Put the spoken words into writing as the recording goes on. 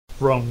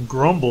From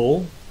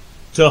Grumble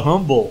to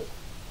Humble.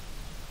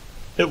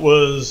 It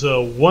was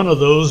one of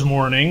those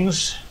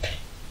mornings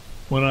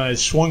when I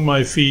swung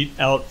my feet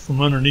out from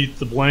underneath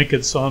the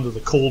blankets onto the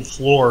cold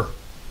floor.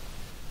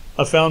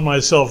 I found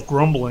myself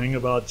grumbling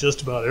about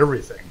just about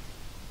everything.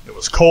 It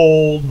was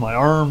cold, my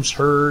arms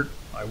hurt,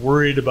 I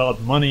worried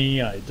about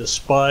money, I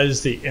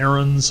despised the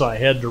errands I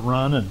had to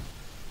run, and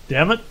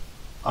damn it,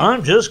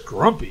 I'm just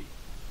grumpy.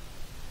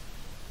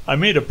 I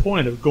made a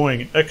point of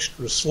going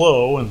extra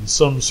slow in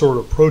some sort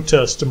of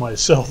protest to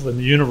myself and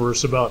the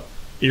universe about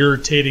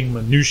irritating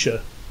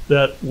minutia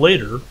that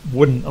later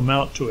wouldn't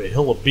amount to a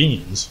hill of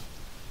beans.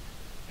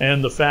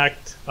 And the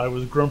fact I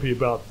was grumpy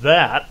about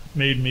that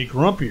made me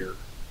grumpier.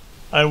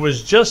 I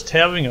was just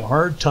having a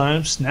hard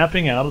time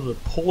snapping out of the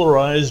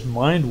polarized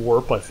mind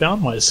warp I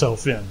found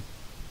myself in.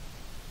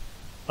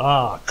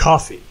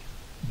 Coffee.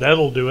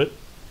 That'll do it.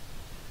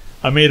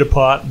 I made a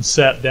pot and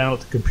sat down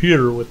at the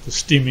computer with the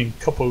steaming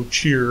cup o'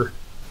 cheer.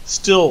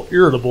 Still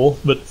irritable,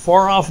 but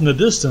far off in the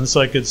distance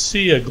I could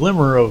see a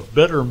glimmer of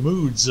better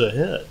moods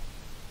ahead.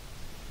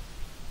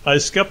 I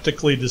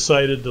skeptically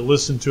decided to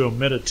listen to a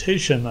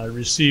meditation I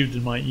received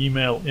in my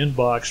email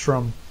inbox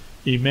from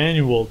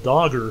Emmanuel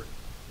Dogger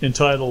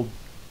entitled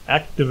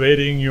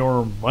Activating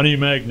Your Money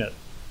Magnet.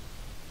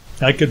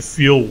 I could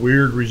feel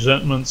weird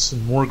resentments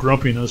and more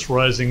grumpiness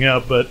rising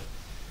up, but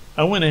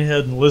I went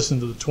ahead and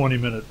listened to the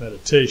 20-minute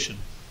meditation.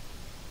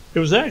 It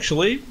was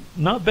actually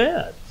not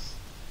bad.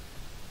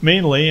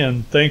 Mainly,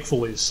 and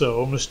thankfully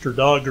so, Mr.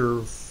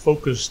 Dogger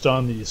focused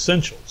on the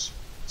essentials: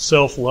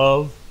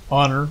 self-love,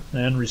 honor,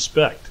 and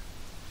respect.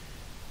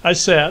 I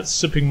sat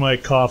sipping my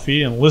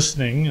coffee and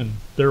listening, and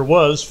there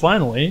was,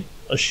 finally,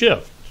 a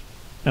shift,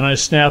 and I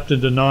snapped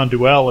into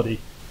non-duality,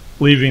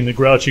 leaving the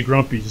grouchy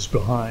grumpies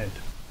behind.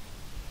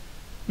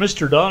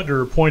 Mr.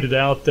 Dogger pointed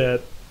out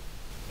that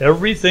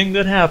everything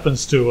that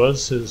happens to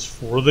us is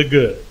for the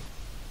good.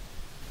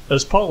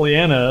 As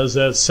Pollyanna as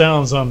that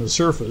sounds on the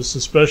surface,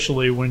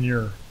 especially when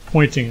you're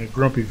pointing a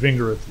grumpy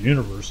finger at the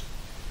universe,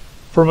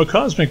 from a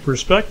cosmic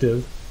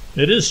perspective,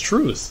 it is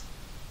truth.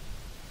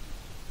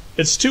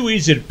 It's too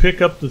easy to pick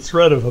up the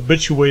thread of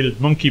habituated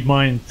monkey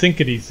mind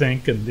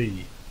thinkety-think and the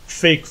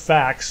fake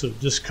facts of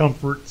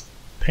discomfort,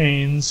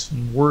 pains,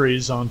 and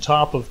worries on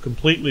top of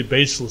completely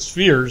baseless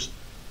fears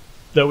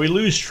that we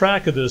lose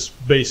track of this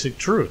basic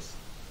truth.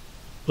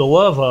 The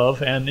love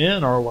of and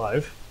in our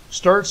life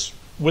starts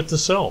with the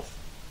self.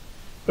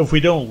 If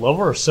we don't love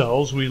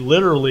ourselves, we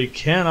literally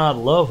cannot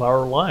love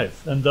our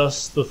life, and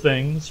thus the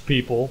things,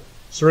 people,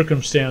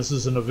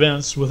 circumstances, and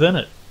events within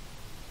it.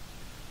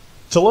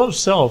 To love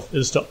self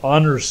is to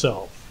honor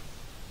self,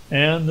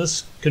 and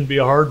this can be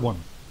a hard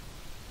one.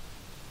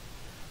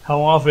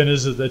 How often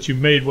is it that you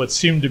made what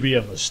seemed to be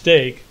a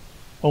mistake,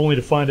 only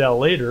to find out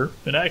later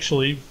it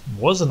actually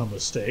wasn't a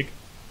mistake?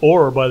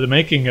 Or by the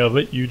making of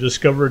it, you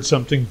discovered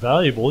something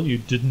valuable you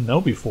didn't know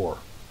before.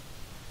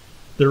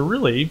 There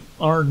really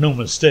are no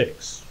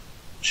mistakes.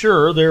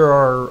 Sure, there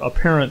are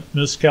apparent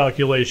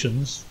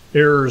miscalculations,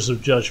 errors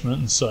of judgment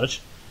and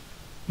such,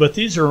 but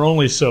these are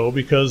only so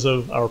because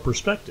of our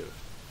perspective.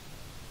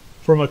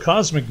 From a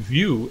cosmic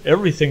view,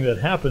 everything that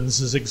happens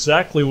is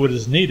exactly what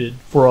is needed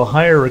for a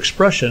higher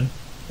expression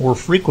or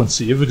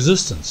frequency of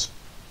existence.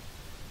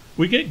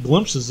 We get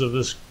glimpses of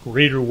this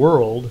greater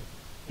world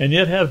and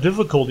yet have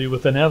difficulty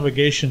with the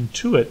navigation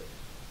to it,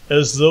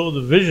 as though the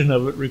vision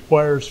of it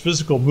requires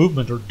physical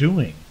movement or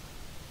doing.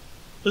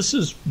 This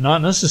is not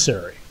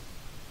necessary.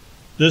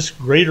 This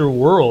greater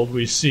world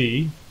we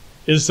see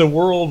is the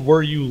world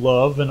where you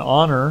love and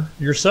honor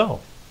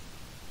yourself.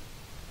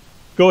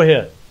 Go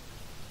ahead.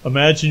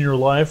 Imagine your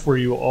life where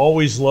you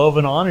always love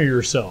and honor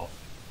yourself.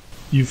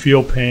 You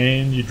feel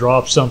pain, you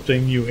drop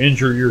something, you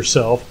injure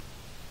yourself.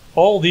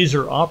 All these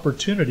are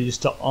opportunities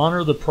to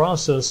honor the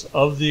process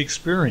of the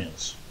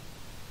experience.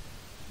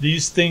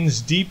 These things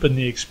deepen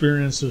the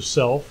experience of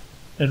self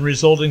and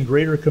result in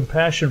greater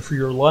compassion for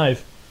your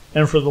life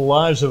and for the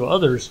lives of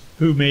others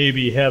who may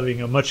be having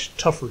a much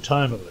tougher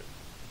time of it.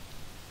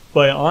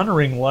 By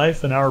honoring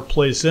life and our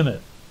place in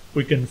it,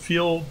 we can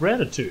feel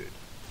gratitude,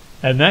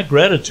 and that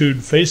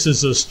gratitude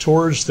faces us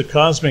towards the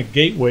cosmic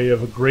gateway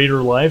of a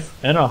greater life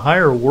and a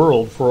higher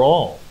world for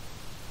all.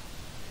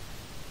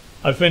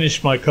 I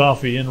finished my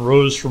coffee and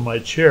rose from my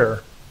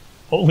chair,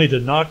 only to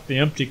knock the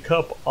empty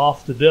cup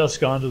off the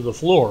desk onto the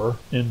floor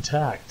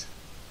intact.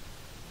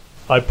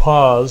 I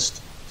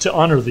paused to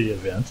honor the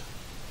event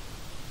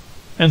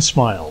and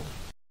smiled.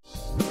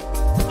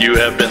 You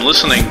have been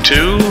listening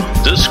to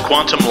This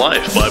Quantum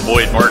Life by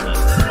Boyd Martin,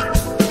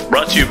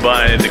 brought to you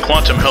by the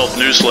Quantum Health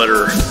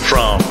Newsletter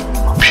from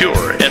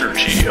Pure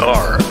Energy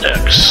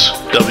RX,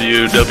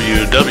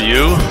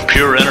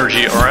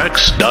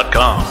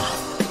 www.pureenergyrx.com.